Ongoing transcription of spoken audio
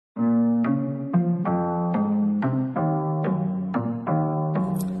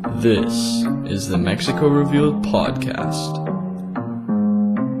This is the Mexico Revealed podcast.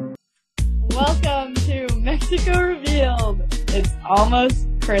 Welcome to Mexico Revealed. It's almost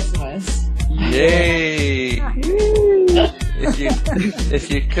Christmas. Yay! if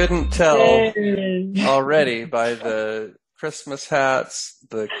you couldn't tell already by the Christmas hats,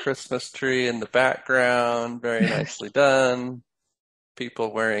 the Christmas tree in the background, very nicely done.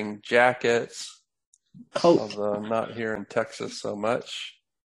 People wearing jackets, although not here in Texas so much.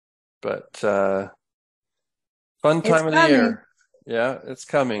 But fun time of the year. Yeah, it's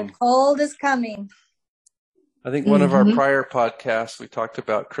coming. The cold is coming. I think one of our prior podcasts, we talked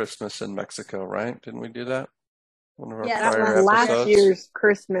about Christmas in Mexico, right? Didn't we do that? One of our prior episodes? Last year's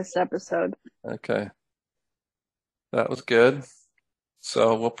Christmas episode. Okay. That was good.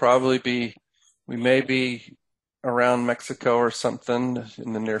 So we may be around Mexico or something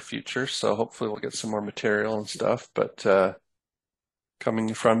in the near future. So hopefully we'll get some more material and stuff. But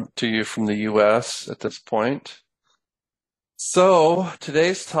coming to you from the U.S. at this point. So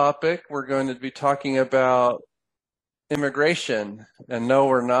today's topic, we're going to be talking about immigration. And no,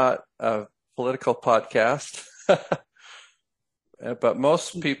 we're not a political podcast. But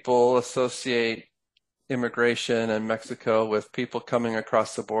most people associate immigration in Mexico with people coming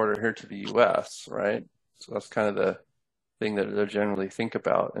across the border here to the U.S., right? So that's kind of the thing that they generally think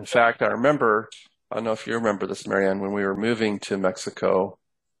about. In fact, I don't know if you remember this, Marianne, when we were moving to Mexico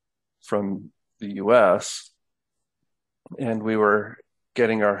from the U.S., and we were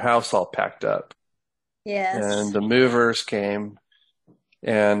getting our house all packed up. Yes. And the movers came,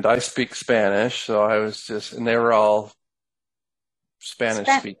 and I speak Spanish, so and they were all Spanish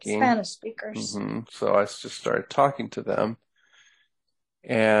speaking. Spanish speakers. So I just started talking to them,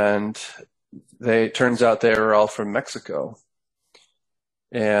 and turns out they were all from Mexico.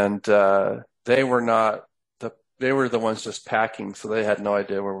 And they were the ones just packing, so they had no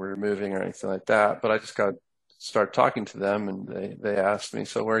idea where we were moving or anything like that. But I just started talking to them, and they asked me,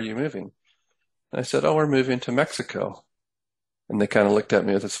 "So where are you moving?" And I said, "Oh, we're moving to Mexico." And they kind of looked at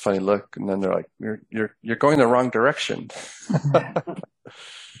me with this funny look, and then they're like, "You're going the wrong direction."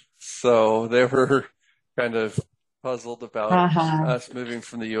 So they were kind of puzzled about us moving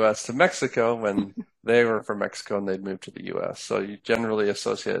from the U.S. to Mexico when they were from Mexico and they'd moved to the U.S. So you generally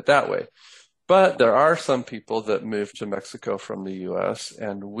associate it that way. But there are some people that move to Mexico from the U.S.,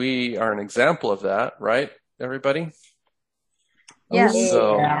 and we are an example of that, right, everybody? Yes.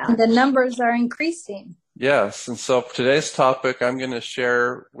 So, the numbers are increasing. Yes. And so today's topic, I'm going to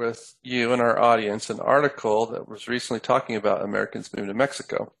share with you and our audience an article that was recently talking about Americans moving to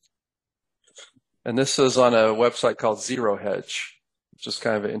Mexico. And this is on a website called Zero Hedge, which is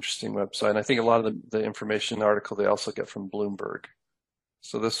kind of an interesting website. And I think a lot of the information in the article they also get from Bloomberg.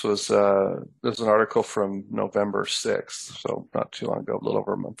 So this was an article from November 6th, so not too long ago, a little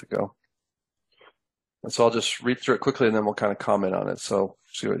over a month ago. And so I'll just read through it quickly and then we'll kind of comment on it. So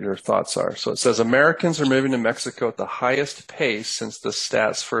see what your thoughts are. So it says, Americans are moving to Mexico at the highest pace since the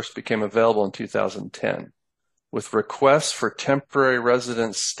stats first became available in 2010, with requests for temporary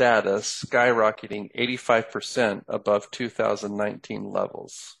residence status skyrocketing 85% above 2019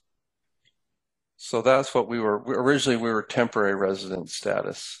 levels. So that's what we were. Originally, we were temporary resident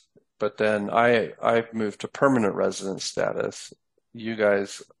status, but then I moved to permanent resident status. You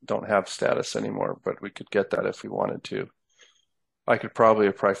guys don't have status anymore, but we could get that if we wanted to. I could probably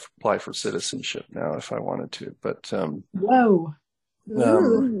apply for citizenship now if I wanted to, but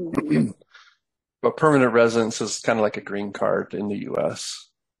but permanent residence is kind of like a green card in the U.S.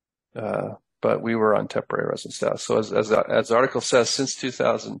 But we were on temporary residence status. So as the article says, since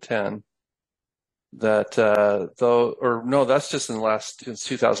 2010. That's just since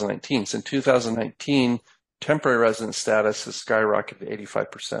 2019. Since 2019, temporary resident status has skyrocketed to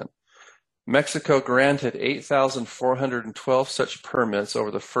 85%. Mexico granted 8,412 such permits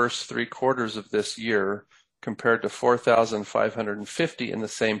over the first 3 quarters of this year, compared to 4,550 in the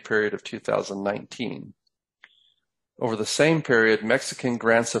same period of 2019. Over the same period, Mexican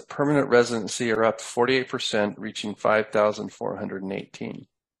grants of permanent residency are up 48%, reaching 5,418.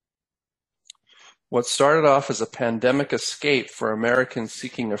 What started off as a pandemic escape for Americans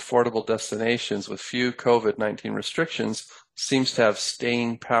seeking affordable destinations with few COVID-19 restrictions seems to have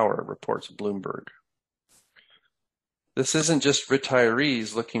staying power, reports Bloomberg. This isn't just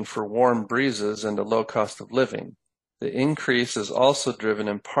retirees looking for warm breezes and a low cost of living. The increase is also driven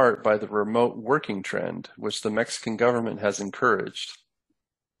in part by the remote working trend, which the Mexican government has encouraged.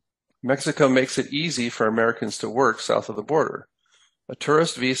 Mexico makes it easy for Americans to work south of the border. A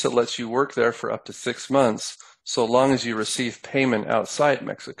tourist visa lets you work there for up to 6 months, so long as you receive payment outside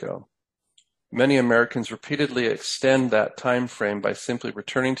Mexico. Many Americans repeatedly extend that time frame by simply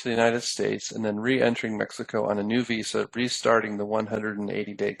returning to the United States and then re-entering Mexico on a new visa, restarting the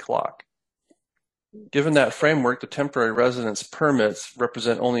 180-day clock. Given that framework, the temporary residence permits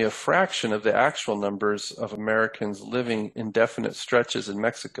represent only a fraction of the actual numbers of Americans living indefinite stretches in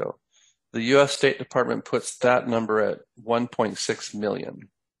Mexico. The U.S. State Department puts that number at 1.6 million.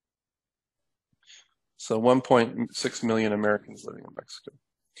 So 1.6 million Americans living in Mexico.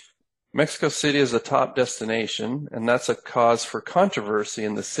 Mexico City is a top destination, and that's a cause for controversy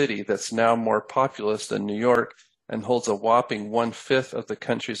in the city that's now more populous than New York and holds a whopping 1/5 of the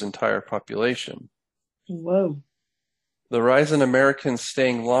country's entire population. Whoa. The rise in Americans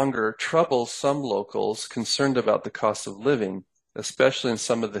staying longer troubles some locals concerned about the cost of living, especially in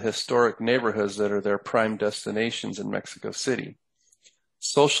some of the historic neighborhoods that are their prime destinations in Mexico City.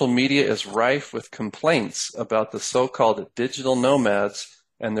 Social media is rife with complaints about the so-called digital nomads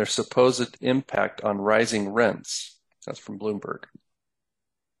and their supposed impact on rising rents. That's from Bloomberg.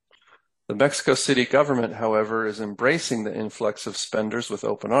 The Mexico City government, however, is embracing the influx of spenders with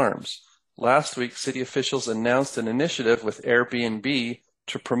open arms. Last week, city officials announced an initiative with Airbnb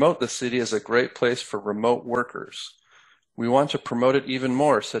to promote the city as a great place for remote workers. We want to promote it even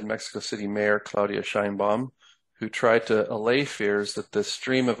more, said Mexico City Mayor Claudia Sheinbaum, who tried to allay fears that the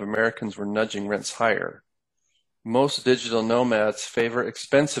stream of Americans were nudging rents higher. Most digital nomads favor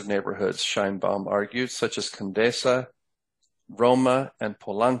expensive neighborhoods, Sheinbaum argued, such as Condesa, Roma, and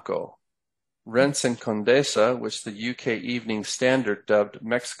Polanco. Rents in Condesa, which the UK Evening Standard dubbed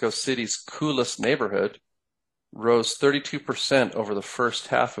Mexico City's coolest neighborhood, rose 32% over the first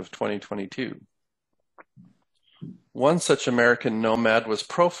half of 2022. One such American nomad was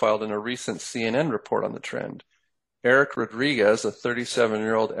profiled in a recent CNN report on the trend. Eric Rodriguez, a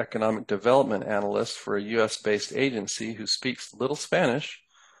 37-year-old economic development analyst for a U.S.-based agency who speaks little Spanish,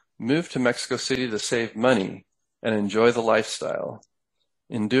 moved to Mexico City to save money and enjoy the lifestyle.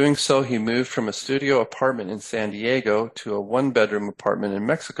 In doing so, he moved from a studio apartment in San Diego to a one-bedroom apartment in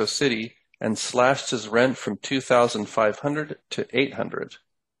Mexico City and slashed his rent from $2,500 to $800.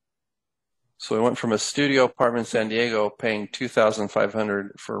 So he went from a studio apartment in San Diego paying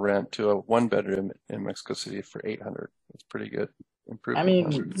 $2,500 for rent to a one-bedroom in Mexico City for $800. That's pretty good improvement. I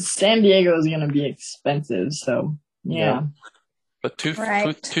mean, San Diego is going to be expensive, so yeah. But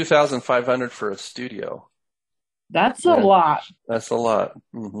Right. $2,500 for a studio. That's a lot. That's a lot.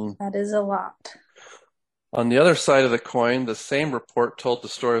 Mm-hmm. That is a lot. On the other side of the coin, the same report told the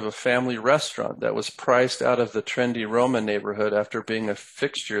story of a family restaurant that was priced out of the trendy Roma neighborhood after being a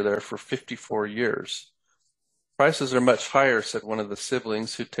fixture there for 54 years. Prices are much higher, said one of the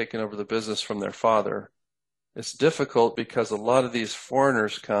siblings who'd taken over the business from their father. It's difficult because a lot of these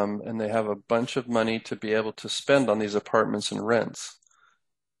foreigners come and they have a bunch of money to be able to spend on these apartments and rents.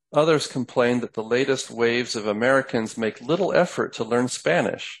 Others complain that the latest waves of Americans make little effort to learn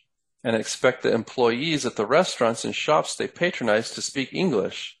Spanish and expect the employees at the restaurants and shops they patronize to speak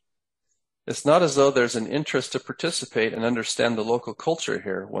English. It's not as though there's an interest to participate and understand the local culture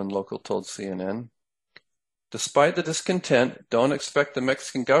here, one local told CNN. Despite the discontent, don't expect the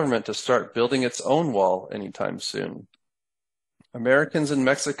Mexican government to start building its own wall anytime soon. Americans in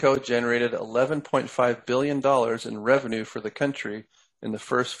Mexico generated $11.5 billion in revenue for the country in the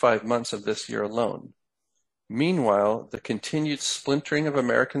first 5 months of this year alone. Meanwhile, the continued splintering of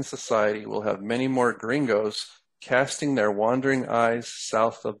American society will have many more gringos casting their wandering eyes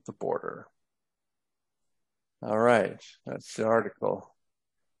south of the border. All right, that's the article.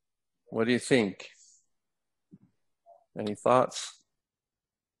 What do you think? Any thoughts?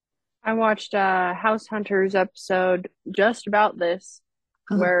 I watched a House Hunters episode just about this,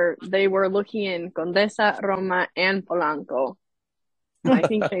 where they were looking in Condesa, Roma, and Polanco. I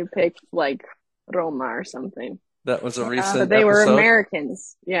think they picked like Roma or something. That was a recent but they were episode?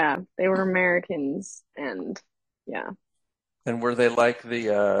 Americans. Yeah, they were Americans, and yeah. And were they like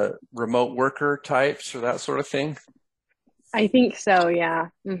the remote worker types or that sort of thing? I think so. Yeah.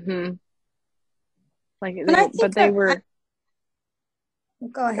 Mm-hmm. Like, But I think they that- were.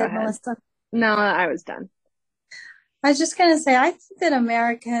 Go ahead, Melissa. No, I was done. I was just going to say, I think that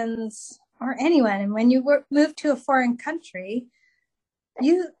Americans or anyone, and when you move to a foreign country,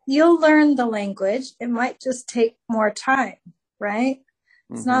 you'll learn the language. It might just take more time, right?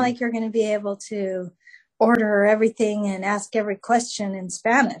 It's not like you're going to be able to order everything and ask every question in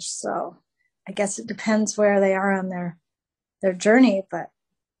Spanish. So I guess it depends where they are on their journey, but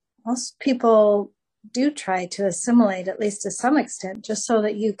most people do try to assimilate, at least to some extent, just so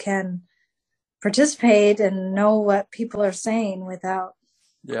that you can participate and know what people are saying without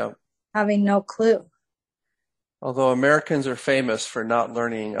having no clue. Although Americans are famous for not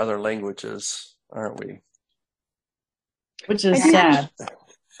learning other languages, aren't we? Which is I think sad.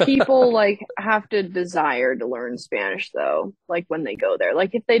 people like have to desire to learn Spanish though, like when they go there.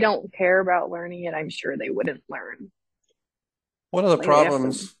 Like if they don't care about learning it, I'm sure they wouldn't learn. One of the Like they have to.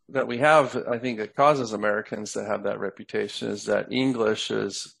 problems that we have, I think, that causes Americans to have that reputation is that English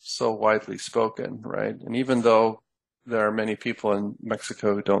is so widely spoken, right? And even though there are many people in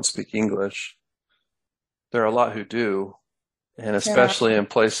Mexico who don't speak English, there are a lot who do. And especially in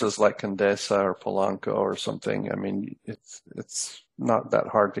places like Condesa or Polanco or something, I mean, it's not that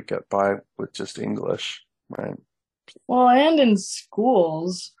hard to get by with just English, right? Well, and in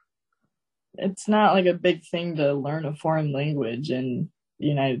schools, it's not like a big thing to learn a foreign language in the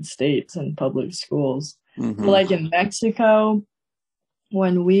United States in public schools. But Mm-hmm. like in Mexico,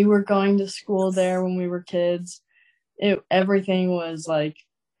 when we were going to school there when we were kids, everything was like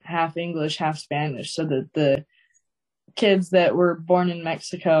half English, half Spanish, so that the kids that were born in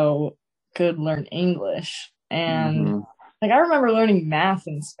Mexico could learn English. And Mm-hmm. like I remember learning math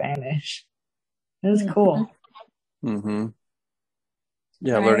in Spanish. It was cool. Mm-hmm.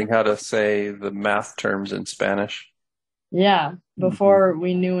 Yeah, Right. learning how to say the math terms in Spanish. Yeah, before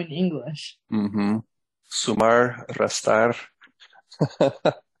we knew in English. Mm-hmm. Sumar, restar.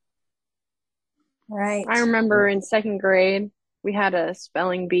 Right. I remember in second grade, we had a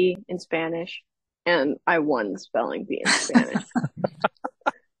spelling bee in Spanish, and I won the spelling bee in Spanish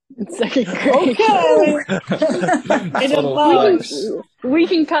in second grade. Okay. It's a little We flex. We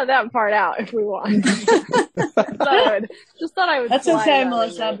can cut that part out if we want. Just thought I would That's slide okay, that in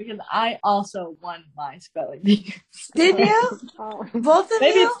Melissa, there. because I also won my spelling bee. Did you? Oh. Both of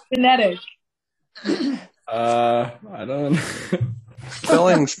Maybe you? it's genetic. I don't.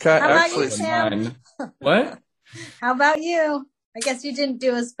 Spelling's How about actually, you, Sam? Mine. What? How about you? I guess you didn't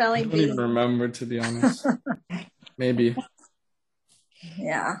do a I spelling don't even bee. remember, to be honest. Maybe.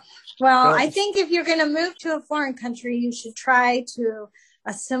 Yeah. Well, Well- I think if you're going to move to a foreign country, you should try to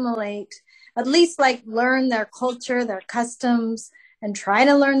assimilate, at least like learn their culture, their customs, and try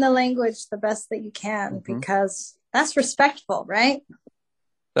to learn the language the best that you can, Mhm. because that's respectful, right?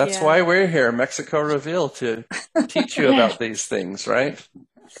 that's Yeah. why we're here, Mexico Reveal, to teach you about these things, right?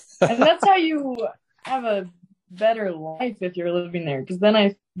 And that's how you have a better life if you're living there, because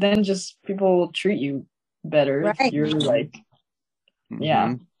then just people will treat you better Right. if you're like, yeah.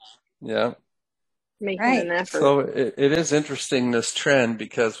 Mhm. Yeah. Making Right. an effort. So it is interesting, this trend,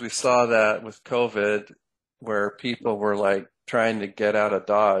 because we saw that with COVID, where people were like trying to get out of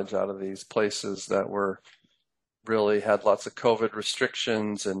Dodge, out of these places that were really had lots of COVID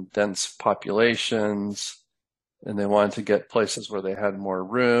restrictions and dense populations. And they wanted to get places where they had more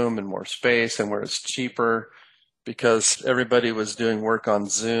room and more space and where it's cheaper, because everybody was doing work on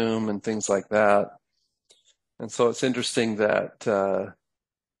Zoom and things like that. And so it's interesting that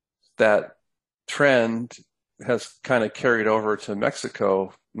that trend has kind of carried over to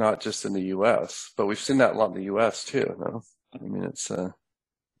Mexico, not just in the U.S., but we've seen that a lot in the U.S. too. No? I mean, it's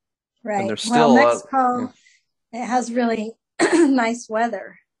Right. there's Well, still a lot- Mexico, it has really nice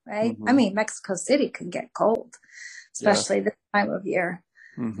weather, right? I Mhm. mean, Mexico City can get cold, especially this time of year.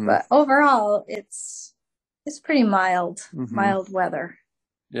 Mhm. But overall, it's pretty mild, Mhm. mild weather.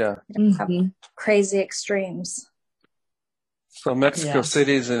 Yeah. Mhm. Crazy extremes. So Mexico Yeah.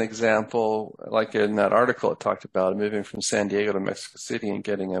 City is an example, like in that article it talked about moving from San Diego to Mexico City and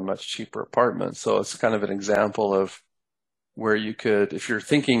getting a much cheaper apartment. So it's kind of an example of where you could, if you're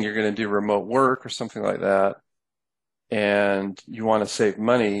thinking you're going to do remote work or something like that, and you want to save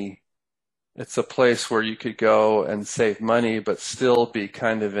money, it's a place where you could go and save money, but still be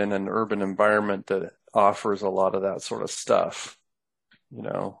kind of in an urban environment that offers a lot of that sort of stuff. You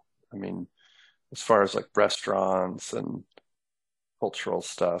know, I mean, as far as like restaurants and cultural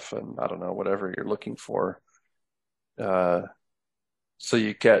stuff and I don't know, whatever you're looking for. So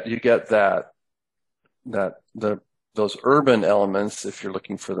you get those urban elements if you're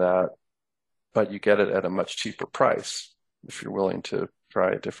looking for that, but you get it at a much cheaper price if you're willing to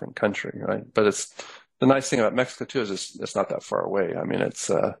try a different country, right? But it's the nice thing about Mexico too is it's not that far away. I mean, it's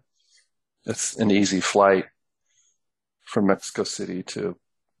an easy flight from Mexico City to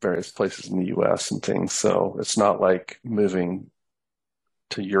various places in the U.S. and things. So it's not like moving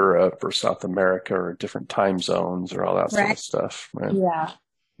to Europe or South America or different time zones or all that sort of Right. stuff, right? Yeah.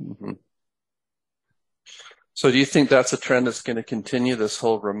 Mhm. So do you think that's a trend that's going to continue, this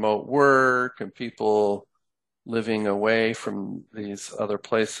whole remote work and people living away from these other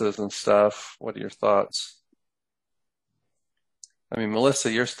places and stuff? What are your thoughts? I mean,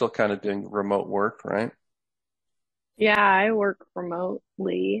 Melissa, you're still kind of doing remote work, right? Yeah, I work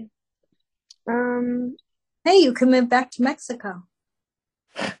remotely. Hey, you can move back to Mexico.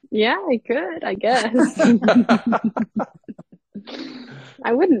 Yeah, I could, I guess.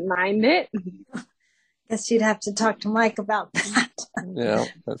 I wouldn't mind it. Guess you'd have to talk to Mike about that. Yeah,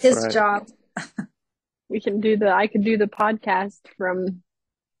 that's His right. job. I could do the podcast from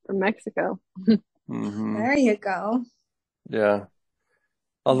Mexico. Hmm. There you go. Yeah.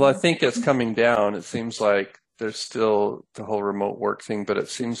 Although I think it's coming down. It seems like there's still the whole remote work thing, but it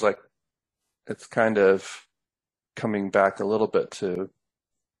seems like it's kind of coming back a little bit to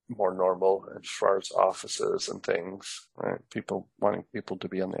more normal as far as offices and things, right? People wanting people to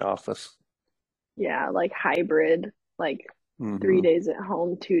be in the office. Yeah, like hybrid, like 3 Hmm. days at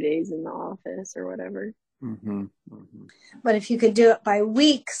home, 2 days in the office or whatever. Hmm. Hmm. But if you could do it by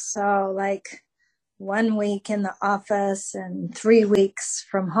weeks, so like 1 week in the office and 3 weeks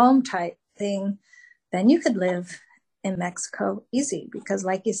from home type thing, then you could live in Mexico easy. Because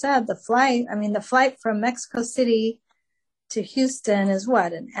like you said, the flight from Mexico City to Houston is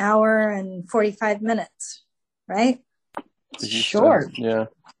what, an hour and 45 minutes, right? Short. Yeah.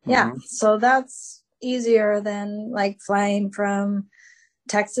 Yeah. Mhm. So that's easier than like flying from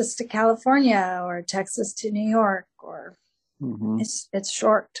Texas to California or Texas to New York, or Mhm. it's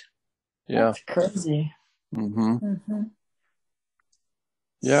short. Yeah. That's crazy. Mhm. Mm-hmm.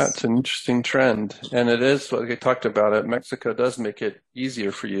 Yeah, it's an interesting trend. And it is what we talked about it. Mexico does make it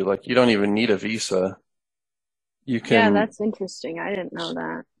easier for you. Like you don't even need a visa. You Yeah, can, that's interesting. I didn't know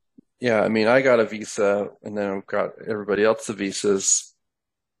that. yeah, I mean, I got a visa and then I've got everybody else the visas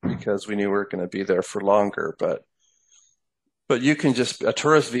because we knew we were going to be there for longer. But you can just, a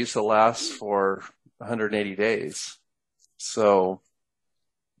tourist visa lasts for 180 days. So,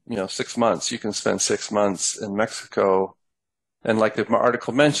 6 months, you can spend 6 months in Mexico. And like the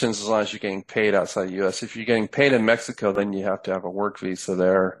article mentions, as long as you're getting paid outside the U.S., if you're getting paid in Mexico, then you have to have a work visa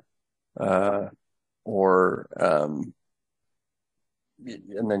there, or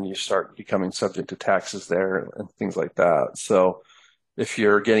and then you start becoming subject to taxes there and things like that. So if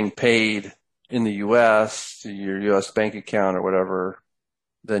you're getting paid in the U.S. to your U.S. bank account or whatever,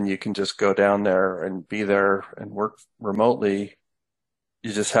 then you can just go down there and be there and work remotely.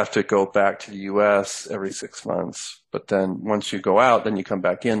 You just have to go back to the U.S. every 6 months. But then once you go out, then you come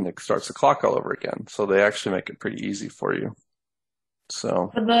back in, it starts the clock all over again. So they actually make it pretty easy for you. So,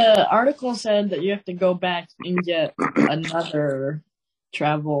 But the article said that you have to go back and get another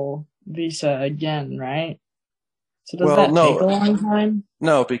travel visa again, right? So does well, that take a long time?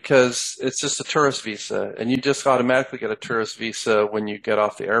 no, because it's just a tourist visa and you just automatically get a tourist visa when you get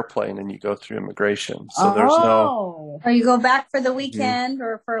off the airplane and you go through immigration. So there's no, Or you go back for the Mhm. weekend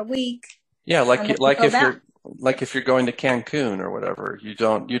or for a week. Yeah, And then you go back. if you're going to Cancun or whatever, you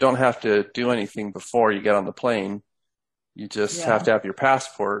don't have to do anything before you get on the plane. You just have Yeah. to have your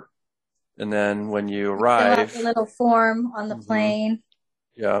passport, and then when you Fill out arrive, the little form on the Mhm. plane.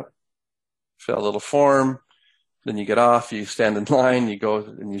 yeah, fill out a little form. Then you get off, you stand in line, you go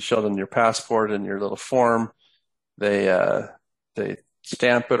and you show them your passport and your little form. They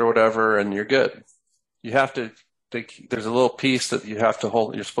stamp it or whatever, and you're good. You have to. There's a little piece that you have to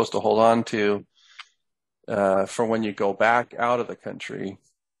hold. You're supposed to hold on to for when you go back out of the country.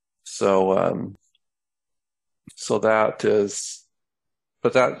 So that is,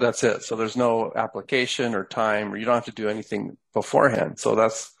 but that's it. So there's no application or time, or you don't have to do anything beforehand. So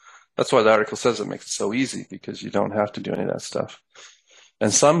that's why the article says it makes it so easy because you don't have to do any of that stuff.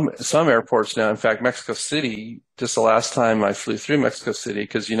 And some airports now, in fact, Mexico City, just the last time I flew through Mexico City,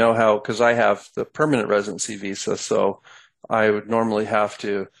 because I have the permanent residency visa, so I would normally have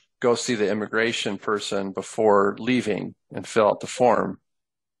to go see the immigration person before leaving and fill out the form.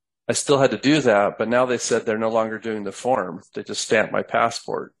 I still had to do that, but now they said they're no longer doing the form. They just stamp my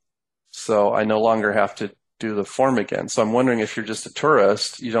passport. So I no longer have to do the form again. So I'm wondering if you're just a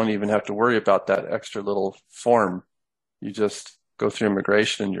tourist, you don't even have to worry about that extra little form. You just go through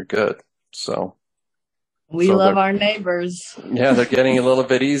immigration and you're good. So We So love they're- our neighbors. yeah, they're getting a little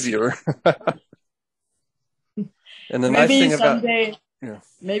bit easier. And the nice Maybe thing about someday, Yeah.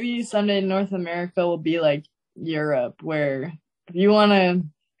 maybe someday North America will be like Europe, where if you want to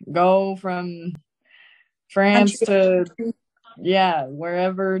go from France to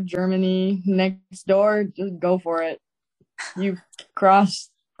wherever, Germany next door, just go for it. You cross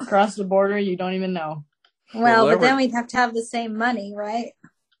the border, you don't even know. Well, Well, but then we'd have to have the same money, right?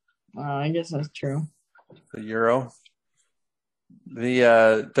 I guess that's true. the euro.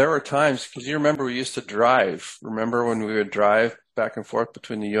 There were times, because you remember we used to drive. Remember when we would drive back and forth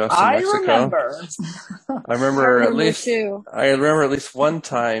between the U.S. and I Mexico? remember. I remember at least too. I remember at least one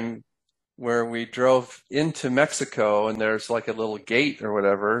time where we drove into Mexico and there's like a little gate or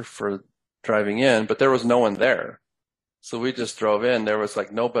whatever for driving in, but there was no one there. So we just drove in. There was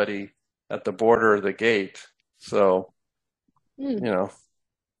like nobody at the border or the gate. So, you know,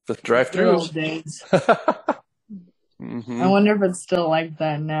 the Good drive-through. old days. Mm-hmm. I wonder if it's still like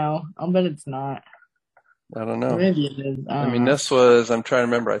that now. I'll bet it's not. I don't know. Maybe it is. I I don't mean, know. I'm trying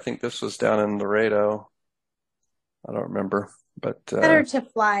to remember. I think this was down in Laredo. I don't remember, but Better to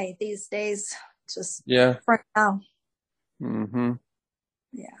fly these days, just yeah. for now. Mm-hmm.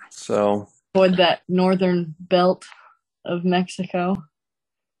 Yeah. So, Avoid that northern belt of Mexico.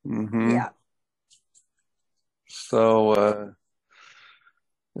 mm-hmm. Yeah. So,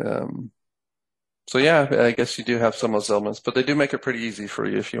 so yeah, I guess you do have some of those elements, but they do make it pretty easy for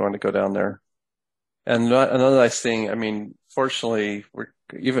you if you want to go down there. And another nice thing, I mean, fortunately,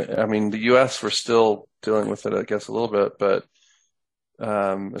 the U.S., we're still dealing with it, I guess, a little bit, but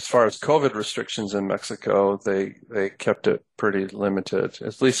as far as COVID restrictions in Mexico, they kept it pretty limited,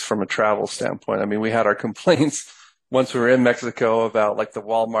 at least from a travel standpoint. I mean, we had our complaints once we were in Mexico about like the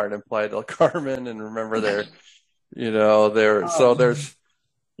Walmart in Playa del Carmen, and remember so there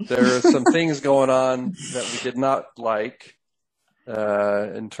are some things going on that we did not like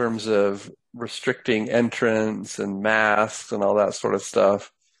in terms of restricting entrance and masks and all that sort of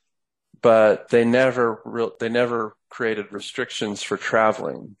stuff. But they never created restrictions for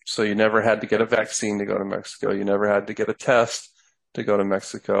traveling. So you never had to get a vaccine to go to Mexico. You never had to get a test to go to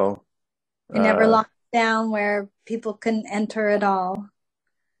Mexico. They never locked down where people couldn't enter at all.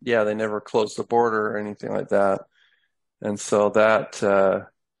 Yeah, they never closed the border or anything like that. And so that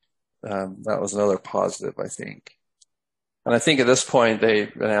was another positive, I think. And I think at this point they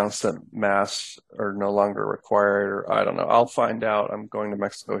announced that masks are no longer required, or I don't know. I'll find out. I'm going to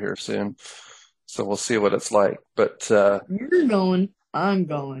Mexico here soon, so we'll see what it's like. But you're going, I'm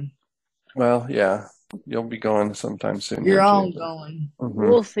going. Well, yeah, you'll be going sometime soon. You're all going. Mm-hmm.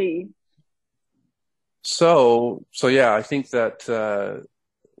 We'll see. So yeah, I think that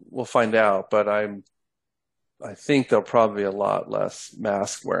we'll find out. But I think there'll probably be a lot less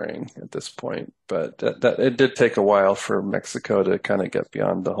mask wearing at this point, but that it did take a while for Mexico to kind of get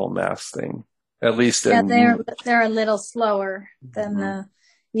beyond the whole mask thing. At least they're a little slower than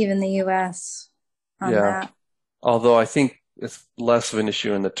even the U.S. on that. Although I think it's less of an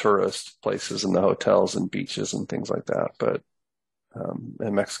issue in the tourist places and the hotels and beaches and things like that. But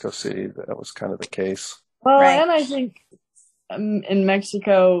in Mexico City, that was kind of the case. Well, right. And I think in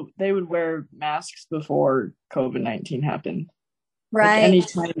Mexico, they would wear masks before COVID-19 happened. Right. Like any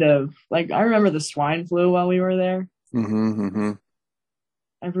kind of, like, I remember the swine flu while we were there. Mm-hmm, mm-hmm.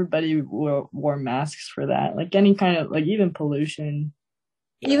 Everybody wore masks for that. Like any kind of, like even pollution.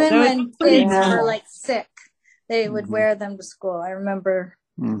 Even so when kids were like sick, they would wear them to school. I remember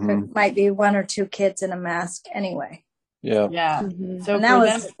there might be one or two kids in a mask anyway. Yeah. Yeah. Mm-hmm. So and that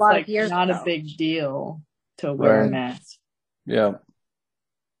was a lot of years not ago. A big deal to wear a mask. Yeah.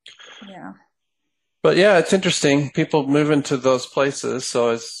 Yeah. But yeah, it's interesting. People move into those places.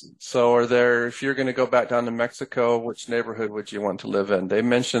 So are there, if you're going to go back down to Mexico, which neighborhood would you want to live in? They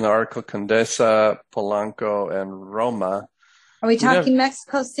mentioned Arco Condesa, Polanco, and Roma. Are we talking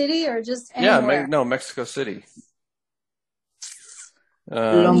Mexico City or just anywhere? Yeah, Mexico City.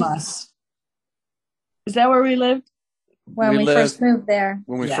 Lomas. Is that where we lived? When we first moved there.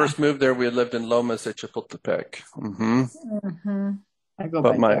 When we first moved there, we lived in Lomas de Chapultepec. Mm-hmm. Mm-hmm.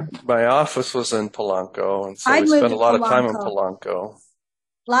 But my office was in Polanco, and so we spent a lot of time in Polanco.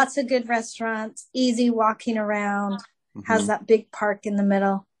 Lots of good restaurants, easy walking around, has that big park in the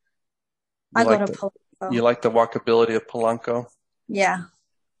middle. I go to Polanco. You like the walkability of Polanco? Yeah.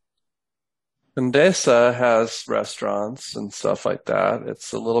 Condesa has restaurants and stuff like that.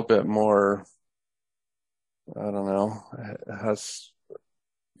 It's a little bit more, I don't know, it has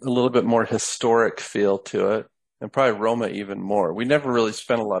a little bit more historic feel to it. And probably Roma even more. We never really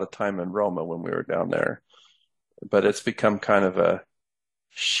spent a lot of time in Roma when we were down there, but it's become kind of a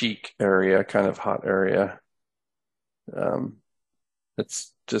chic area, kind of hot area.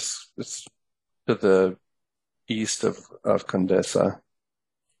 It's to the east of Condesa.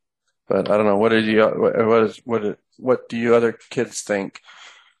 But I don't know. What do you other kids think?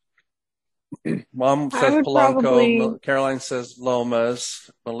 Mom says Polanco. Caroline says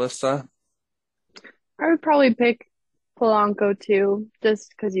Lomas. Melissa? I would probably pick Polanco too, just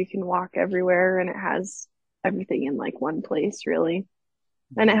because you can walk everywhere and it has everything in like one place, really.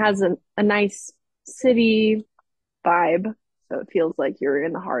 And it has a nice city vibe, so it feels like you're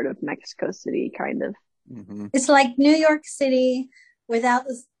in the heart of Mexico City, kind of. Mm-hmm. It's like New York City without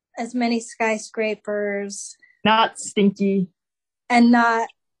as many skyscrapers. Not stinky. And not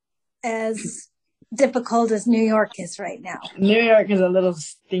as difficult as New York is right now. New York is a little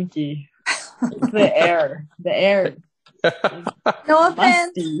stinky. It's the air. The air No is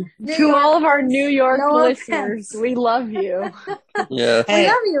offense. musty. New To all York. of our New York No listeners, offense. we love you. Yeah. We Hey,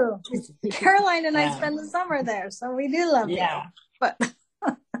 love you. Caroline and I yeah, spend the summer there, so we do love you. yeah. But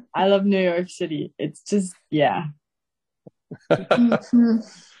I love New York City. It's just, yeah. Mhm.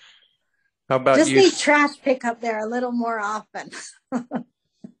 How about Just you? need trash pickup there a little more often.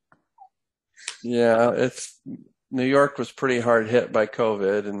 Yeah, New York was pretty hard hit by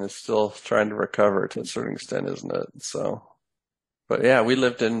COVID and is still trying to recover to a certain extent, isn't it? So, but yeah,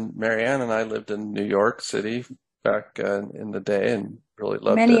 Marianne and I lived in New York City back in the day and really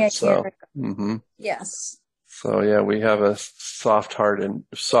loved Many a it. year So, ago. hmm Yes. So yeah, we have a soft heart and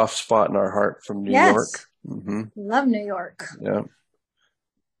soft spot in our heart from New York. Yes. Hmm Love New York. Yeah.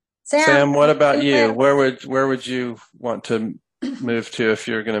 Sam, Sam, what about you you? live- Where would you want to move to if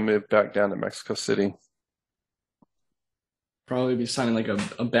you're going to move back down to Mexico City? Probably be sounding like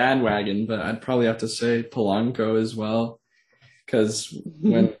a bandwagon, but I'd probably have to say Polanco as well. Because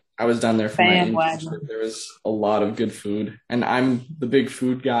when I was down there for my Bandwagon. internship, there was a lot of good food. And I'm the big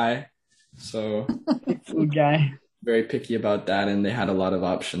food guy, so Big food guy. very picky about that. And they had a lot of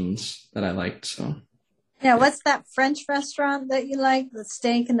options that I liked. So Yeah, what's that French restaurant that you like? The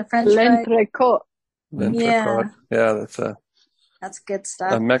steak and the French fries? L'entrecôte. L'Entrecôte. Yeah, that's That's good a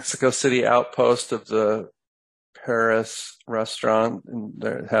stuff. Mexico City outpost of the Paris restaurant, and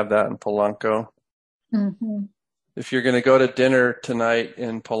they have that in Polanco. Hmm. If you're going to go to dinner tonight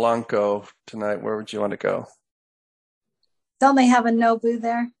in Polanco tonight, where would you want to go? Don't they have a Nobu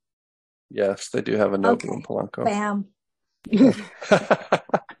there? Yes, they do have a Nobu Okay. in Polanco. Bam.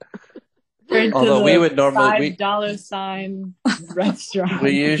 Straight to Although we the would normally $5 sign restaurant.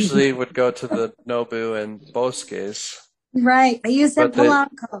 we usually would go to the Nobu in Bosques. Right. But you said But they-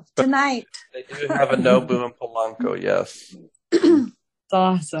 Polanco tonight. They do have a Nobu in Polanco, yes. It's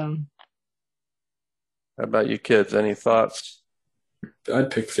awesome. How about you kids? Any thoughts?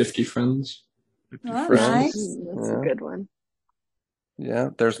 I'd pick 50 Friends. All Friends? right. That's Yeah. a good one. Yeah,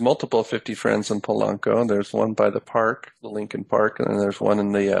 there's multiple 50 Friends in Polanco. There's one by the park, the Lincoln Park, and then there's one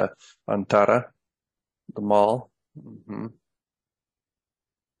in the Antara, the mall. Hmm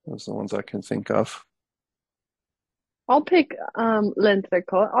Those are the ones I can think of. I'll pick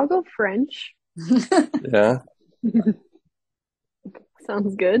l'entrecôte. I'll go French. Yeah.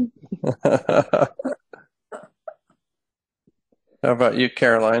 Sounds good. How about you,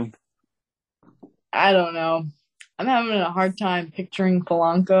 Caroline? I don't know. I'm having a hard time picturing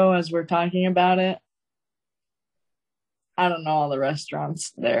Polanco as we're talking about it. I don't know all the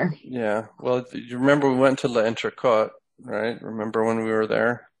restaurants there. Yeah. Well, you remember we went to L'Entrecôte, right? Remember when we were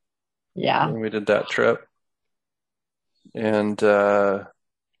there? Yeah. When we did that trip? And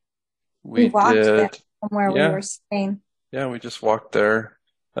We walked there did, from where yeah. we were staying. Yeah, we just walked there.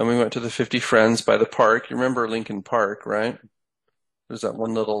 And we went to the 50 Friends by the park. You remember Lincoln Park, right? There's that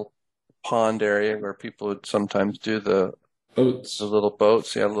one little pond area where people would sometimes do the Boats. little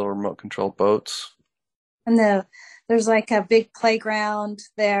boats. Yeah, little remote control boats. And there's like a big playground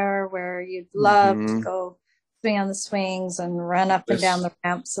there where you'd love to Mhm. go swing on the swings and run up and down the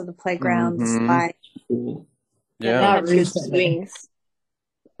ramps of the playground, the Mhm. slide. Cool. Yeah. Not Had good recently. swings.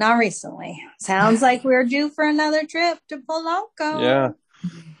 Not recently. Sounds like we're due for another trip to Polanco. Yeah.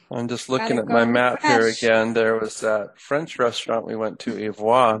 I'm just looking Gotta at my go map here refresh. again. There was that French restaurant we went to,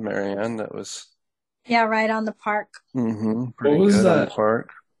 Ivoire, Marianne, that was Yeah, right on the park. pretty was good on that? the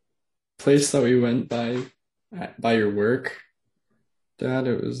park. Place that we went by your work, Dad,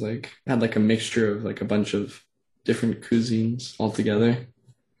 it was like had like a mixture of like a bunch of different cuisines all together.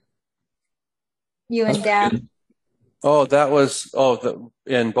 You That's and pretty Dad. good. Oh, that was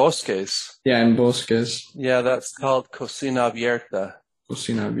in Bosques. Yeah, in Bosques, Yeah, that's called Cocina Abierta.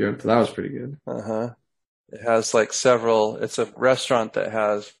 Cocina Abierta. That was pretty good. Uh-huh. It has like it's a restaurant that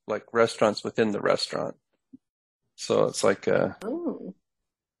has like restaurants within the restaurant. So it's like Oh.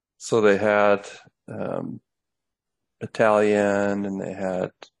 so they had Italian and they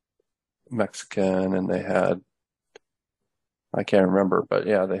had Mexican and they had, I can't remember, but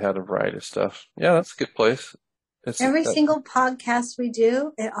yeah, they had a variety of stuff. Yeah, that's a good place. Every single podcast we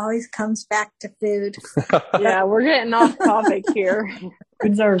do, it always comes back to food. Yeah, we're getting off topic here.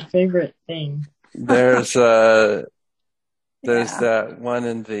 Food's our favorite thing. There's Yeah. that one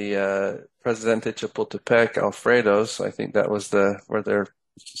in the Presidente Chapultepec, Alfredo's. I think that was where their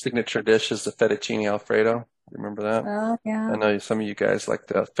signature dish is the fettuccine Alfredo. Remember that? Oh, yeah. I know some of you guys like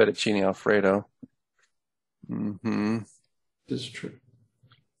the fettuccine Alfredo. This is true.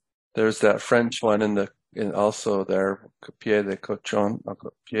 There's that French one also there, Pied de Cochon.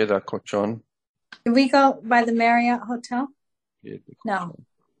 Did we go by the Marriott Hotel? Pied de No. Cochon.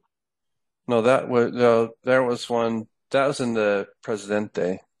 No, there was one that was in the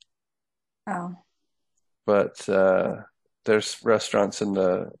Presidente, Oh, but there's restaurants in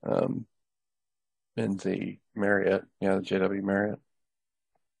the Marriott, yeah, the JW Marriott.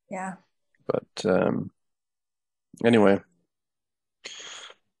 yeah. But anyway,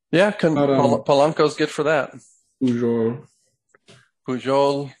 yeah, But Polanco's good for that. Pujol.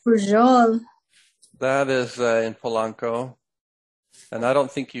 Pujol, Pujol. that is in Polanco. And I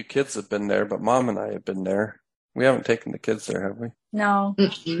don't think you kids have been there, but Mom and I have been there. We haven't taken the kids there, have we? No,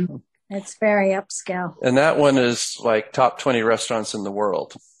 Mm-mm. it's very upscale. And that one is like top 20 restaurants in the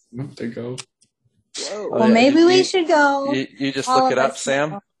world. Have to go. Oh, Well, yeah, maybe we should go. You just All look it of up, us Sam?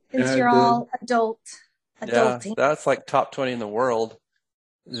 now, since Yeah, I you're did. all Yeah, adulting. that's like top 20 in the world.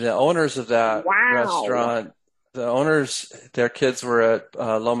 The owners of that Wow. restaurant, their kids were at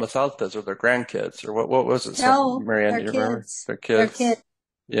Lomas Altas, or their grandkids, or what was it? No, Marianne, their do you remember? kids. Their Their kids. kid.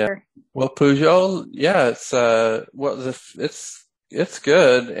 Yeah. Well, Pujol, yeah, it's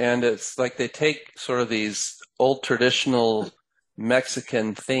good, and it's like they take sort of these old traditional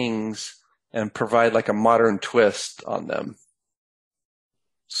Mexican things and provide like a modern twist on them.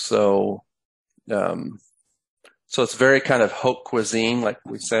 So, so it's very kind of haute cuisine, like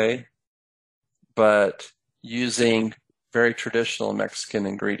we say, but using very traditional Mexican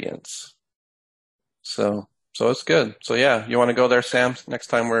ingredients. So it's good. So yeah, you want to go there, Sam, next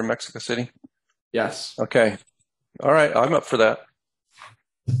time we're in Mexico City? Yes. Okay. All right, I'm up for that.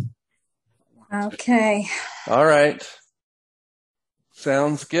 Okay. All right.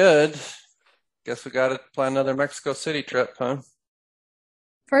 Sounds good. Guess we got to plan another Mexico City trip, huh?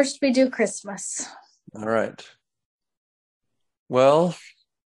 First, we do Christmas. All right. Well,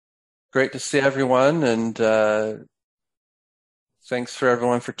 great to see everyone, and thanks for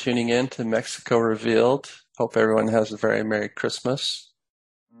everyone for tuning in to Mexico Revealed. Hope everyone has a very Merry Christmas.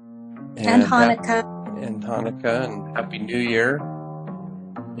 And Hanukkah. And Hanukkah, and Happy New Year.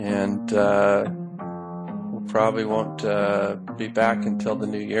 And we probably won't be back until the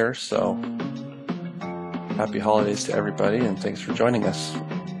new year, so happy holidays to everybody, and thanks for joining us.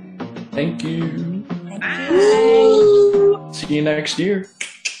 Thank you. Thank you. See you next year.